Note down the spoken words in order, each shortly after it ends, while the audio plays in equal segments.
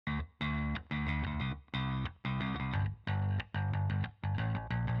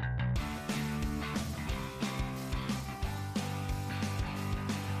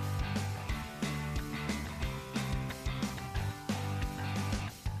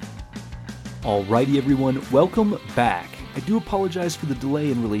Alrighty everyone, welcome back. I do apologize for the delay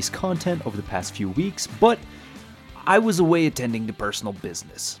in release content over the past few weeks, but I was away attending to personal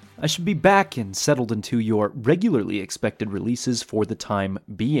business. I should be back and settled into your regularly expected releases for the time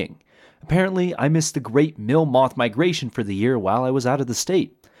being. Apparently, I missed the great mill moth migration for the year while I was out of the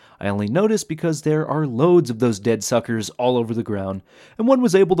state. I only noticed because there are loads of those dead suckers all over the ground, and one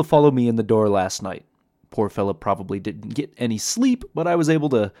was able to follow me in the door last night. Poor fella probably didn't get any sleep, but I was able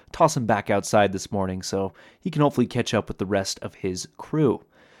to toss him back outside this morning, so he can hopefully catch up with the rest of his crew.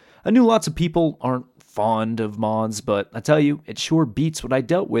 I knew lots of people aren't fond of moths, but I tell you, it sure beats what I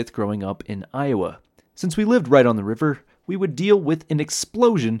dealt with growing up in Iowa. Since we lived right on the river, we would deal with an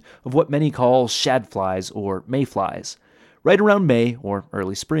explosion of what many call shadflies or mayflies. Right around May, or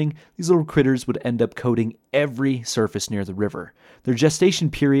early spring, these little critters would end up coating every surface near the river. Their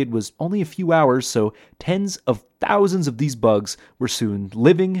gestation period was only a few hours, so tens of thousands of these bugs were soon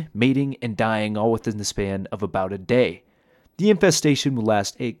living, mating, and dying all within the span of about a day. The infestation would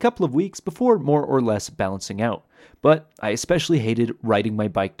last a couple of weeks before more or less balancing out, but I especially hated riding my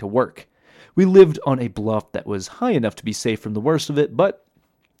bike to work. We lived on a bluff that was high enough to be safe from the worst of it, but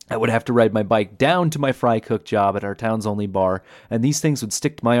I would have to ride my bike down to my fry cook job at our town's only bar, and these things would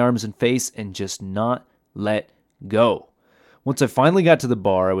stick to my arms and face and just not let go. Once I finally got to the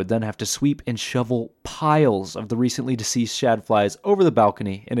bar, I would then have to sweep and shovel piles of the recently deceased shadflies over the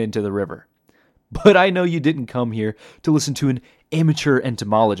balcony and into the river. But I know you didn't come here to listen to an amateur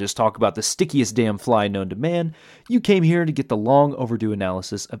entomologist talk about the stickiest damn fly known to man. You came here to get the long overdue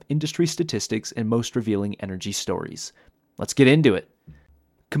analysis of industry statistics and most revealing energy stories. Let's get into it.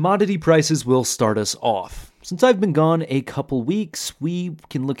 Commodity prices will start us off. Since I've been gone a couple weeks, we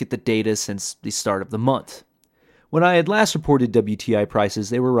can look at the data since the start of the month. When I had last reported WTI prices,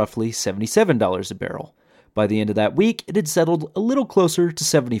 they were roughly $77 a barrel. By the end of that week, it had settled a little closer to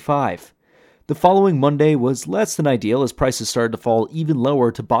 $75. The following Monday was less than ideal as prices started to fall even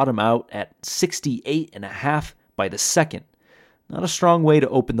lower to bottom out at $68.50 by the 2nd. Not a strong way to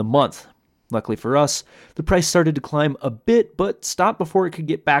open the month. Luckily for us, the price started to climb a bit, but stopped before it could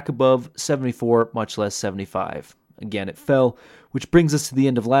get back above 74, much less 75. Again, it fell, which brings us to the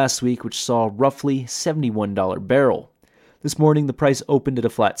end of last week, which saw roughly $71 barrel. This morning, the price opened at a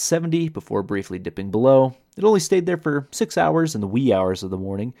flat 70 before briefly dipping below. It only stayed there for 6 hours in the wee hours of the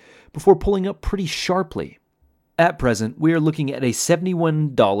morning before pulling up pretty sharply. At present, we are looking at a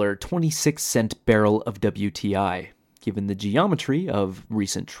 $71.26 barrel of WTI. Given the geometry of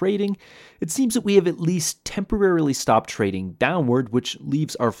recent trading, it seems that we have at least temporarily stopped trading downward, which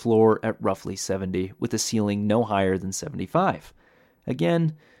leaves our floor at roughly 70, with a ceiling no higher than 75.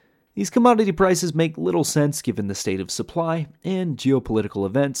 Again, these commodity prices make little sense given the state of supply and geopolitical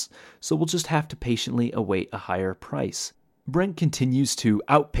events, so we'll just have to patiently await a higher price. Brent continues to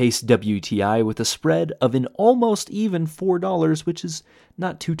outpace WTI with a spread of an almost even $4, which is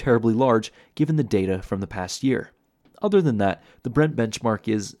not too terribly large given the data from the past year. Other than that, the Brent benchmark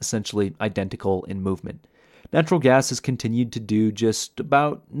is essentially identical in movement. Natural gas has continued to do just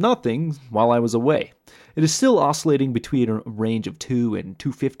about nothing while I was away. It is still oscillating between a range of 2 and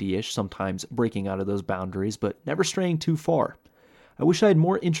 250-ish, sometimes breaking out of those boundaries, but never straying too far. I wish I had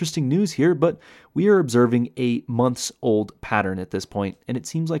more interesting news here, but we are observing a months-old pattern at this point, and it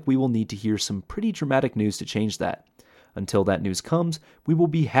seems like we will need to hear some pretty dramatic news to change that. Until that news comes, we will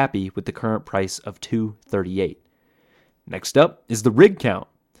be happy with the current price of $2.38. Next up is the rig count.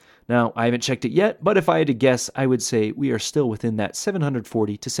 Now, I haven't checked it yet, but if I had to guess, I would say we are still within that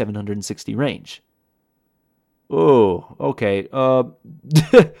 740 to 760 range. Oh, okay. Now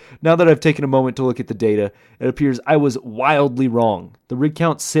that I've taken a moment to look at the data, it appears I was wildly wrong. The rig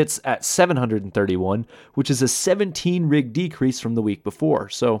count sits at 731, which is a 17 rig decrease from the week before.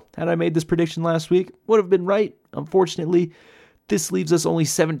 So, had I made this prediction last week, would have been right. Unfortunately, this leaves us only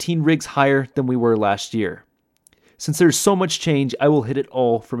 17 rigs higher than we were last year. Since there's so much change, I will hit it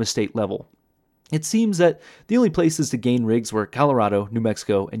all from a state level. It seems that the only places to gain rigs were Colorado, New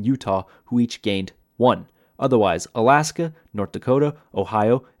Mexico, and Utah, who each gained 1. Otherwise, Alaska, North Dakota,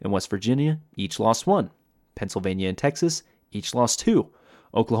 Ohio, and West Virginia each lost 1. Pennsylvania and Texas each lost 2.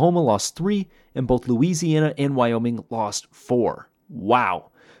 Oklahoma lost 3, and both Louisiana and Wyoming lost 4.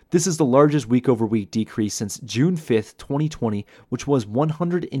 Wow. This is the largest week-over-week decrease since June 5th, 2020, which was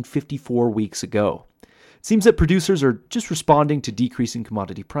 154 weeks ago. It seems that producers are just responding to decreasing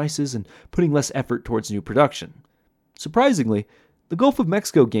commodity prices and putting less effort towards new production. Surprisingly, the Gulf of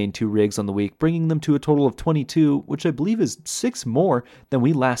Mexico gained 2 rigs on the week, bringing them to a total of 22, which I believe is 6 more than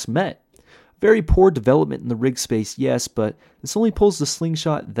we last met. Very poor development in the rig space, yes, but this only pulls the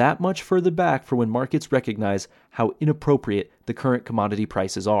slingshot that much further back for when markets recognize how inappropriate the current commodity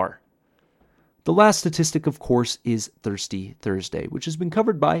prices are. The last statistic, of course, is Thirsty Thursday, which has been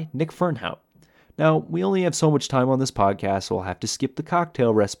covered by Nick Fernhout. Now, we only have so much time on this podcast, so I'll have to skip the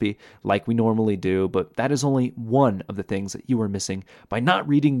cocktail recipe like we normally do, but that is only one of the things that you are missing by not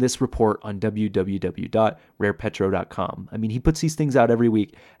reading this report on www.rarepetro.com. I mean, he puts these things out every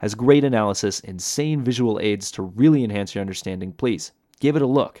week, has great analysis, insane visual aids to really enhance your understanding. Please, give it a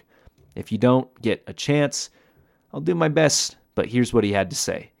look. If you don't get a chance, I'll do my best, but here's what he had to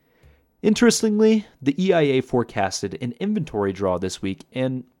say. Interestingly, the EIA forecasted an inventory draw this week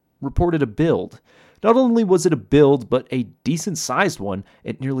and reported a build. Not only was it a build, but a decent-sized one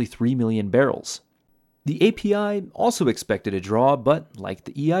at nearly 3 million barrels. The API also expected a draw, but like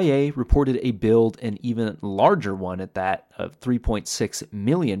the EIA, reported a build, an even larger one at that, of 3.6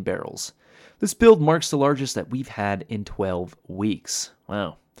 million barrels. This build marks the largest that we've had in 12 weeks.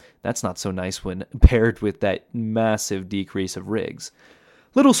 Wow, that's not so nice when paired with that massive decrease of rigs.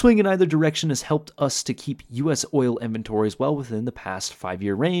 Little swing in either direction has helped us to keep U.S. oil inventories well within the past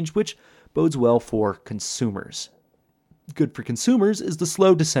 5-year range, which bodes well for consumers. Good for consumers is the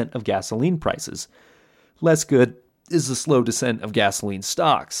slow descent of gasoline prices. Less good is the slow descent of gasoline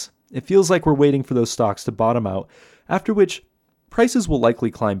stocks. It feels like we're waiting for those stocks to bottom out, after which prices will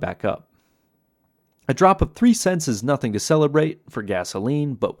likely climb back up. A drop of 3 cents is nothing to celebrate for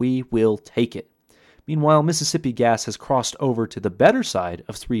gasoline, but we will take it. Meanwhile, Mississippi gas has crossed over to the better side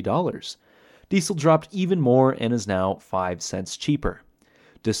of $3. Diesel dropped even more and is now 5 cents cheaper.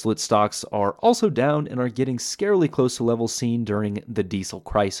 Distillate stocks are also down and are getting scarily close to levels seen during the diesel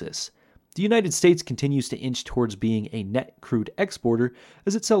crisis. The United States continues to inch towards being a net crude exporter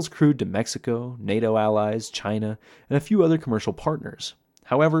as it sells crude to Mexico, NATO allies, China, and a few other commercial partners.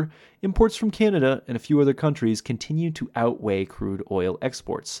 However, imports from Canada and a few other countries continue to outweigh crude oil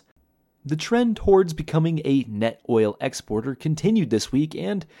exports. The trend towards becoming a net oil exporter continued this week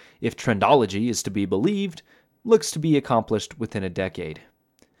and, if trendology is to be believed, looks to be accomplished within a decade.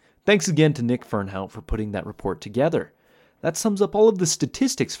 Thanks again to Nick Fernhout for putting that report together. That sums up all of the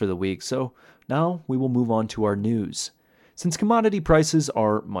statistics for the week, so now we will move on to our news. Since commodity prices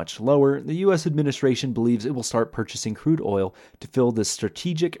are much lower, the U.S. administration believes it will start purchasing crude oil to fill the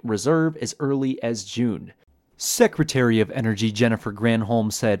strategic reserve as early as June. Secretary of Energy Jennifer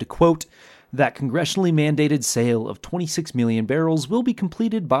Granholm said, quote, that congressionally mandated sale of 26 million barrels will be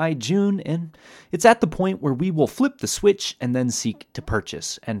completed by June, and it's at the point where we will flip the switch and then seek to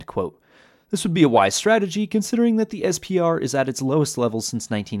purchase, end quote. This would be a wise strategy considering that the SPR is at its lowest level since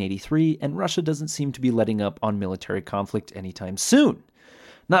 1983, and Russia doesn't seem to be letting up on military conflict anytime soon.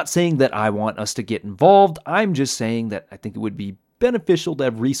 Not saying that I want us to get involved, I'm just saying that I think it would be beneficial to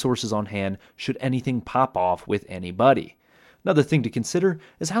have resources on hand should anything pop off with anybody. Another thing to consider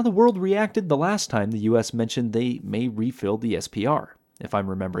is how the world reacted the last time the U.S. mentioned they may refill the SPR. If I'm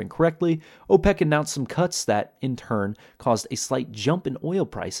remembering correctly, OPEC announced some cuts that, in turn, caused a slight jump in oil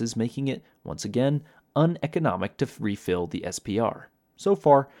prices, making it, once again, uneconomic to refill the SPR. So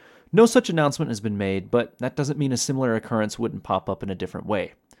far, no such announcement has been made, but that doesn't mean a similar occurrence wouldn't pop up in a different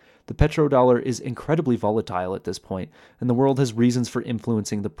way. The petrodollar is incredibly volatile at this point, and the world has reasons for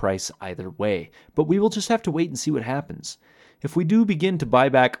influencing the price either way, but we will just have to wait and see what happens. If we do begin to buy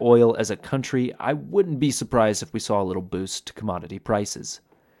back oil as a country, I wouldn't be surprised if we saw a little boost to commodity prices.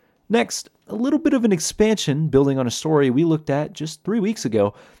 Next, a little bit of an expansion building on a story we looked at just 3 weeks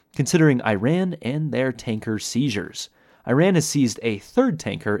ago, considering Iran and their tanker seizures. Iran has seized a third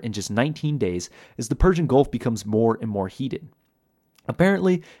tanker in just 19 days as the Persian Gulf becomes more and more heated.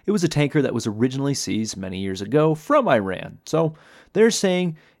 Apparently, it was a tanker that was originally seized many years ago from Iran, so they're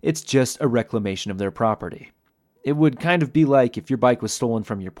saying it's just a reclamation of their property. It would kind of be like if your bike was stolen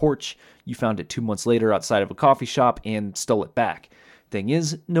from your porch, you found it 2 months later outside of a coffee shop and stole it back. Thing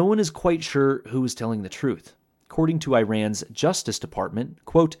is, no one is quite sure who is telling the truth. According to Iran's Justice Department,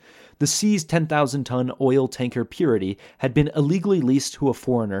 quote, the seized 10,000-ton oil tanker Purity had been illegally leased to a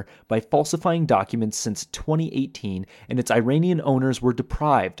foreigner by falsifying documents since 2018, and its Iranian owners were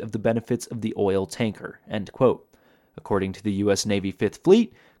deprived of the benefits of the oil tanker, end quote. According to the U.S. Navy Fifth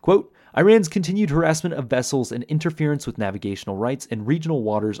Fleet, quote, Iran's continued harassment of vessels and interference with navigational rights in regional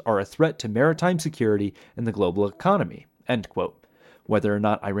waters are a threat to maritime security and the global economy, end quote. Whether or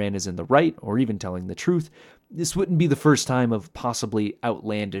not Iran is in the right or even telling the truth, this wouldn't be the first time of possibly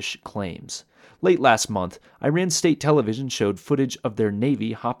outlandish claims. Late last month, Iran's state television showed footage of their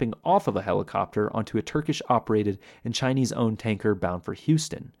navy hopping off of a helicopter onto a Turkish-operated and Chinese-owned tanker bound for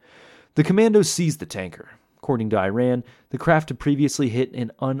Houston. The commandos seized the tanker. According to Iran, the craft had previously hit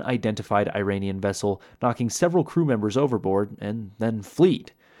an unidentified Iranian vessel, knocking several crew members overboard and then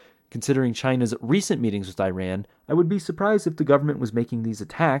fled. Considering China's recent meetings with Iran, I would be surprised if the government was making these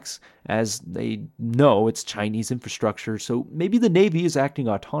attacks, as they know it's Chinese infrastructure, so maybe the Navy is acting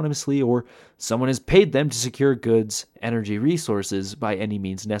autonomously or someone has paid them to secure goods, energy resources by any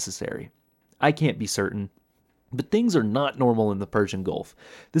means necessary. I can't be certain, but things are not normal in the Persian Gulf.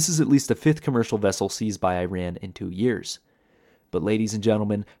 This is at least the 5th commercial vessel seized by Iran in 2 years. But ladies and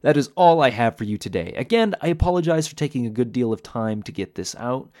gentlemen, that is all I have for you today. Again, I apologize for taking a good deal of time to get this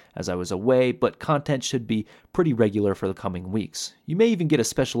out, as I was away, but content should be pretty regular for the coming weeks. You may even get a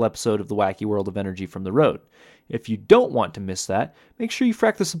special episode of The Wacky World of Energy from the road. If you don't want to miss that, make sure you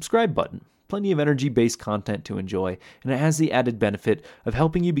frack the subscribe button. Plenty of energy-based content to enjoy, and it has the added benefit of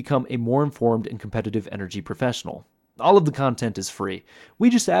helping you become a more informed and competitive energy professional. All of the content is free. We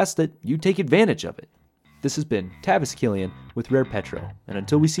just ask that you take advantage of it. This has been Tavis Killian with Rare Petro, and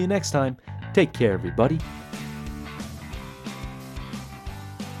until we see you next time, take care, everybody.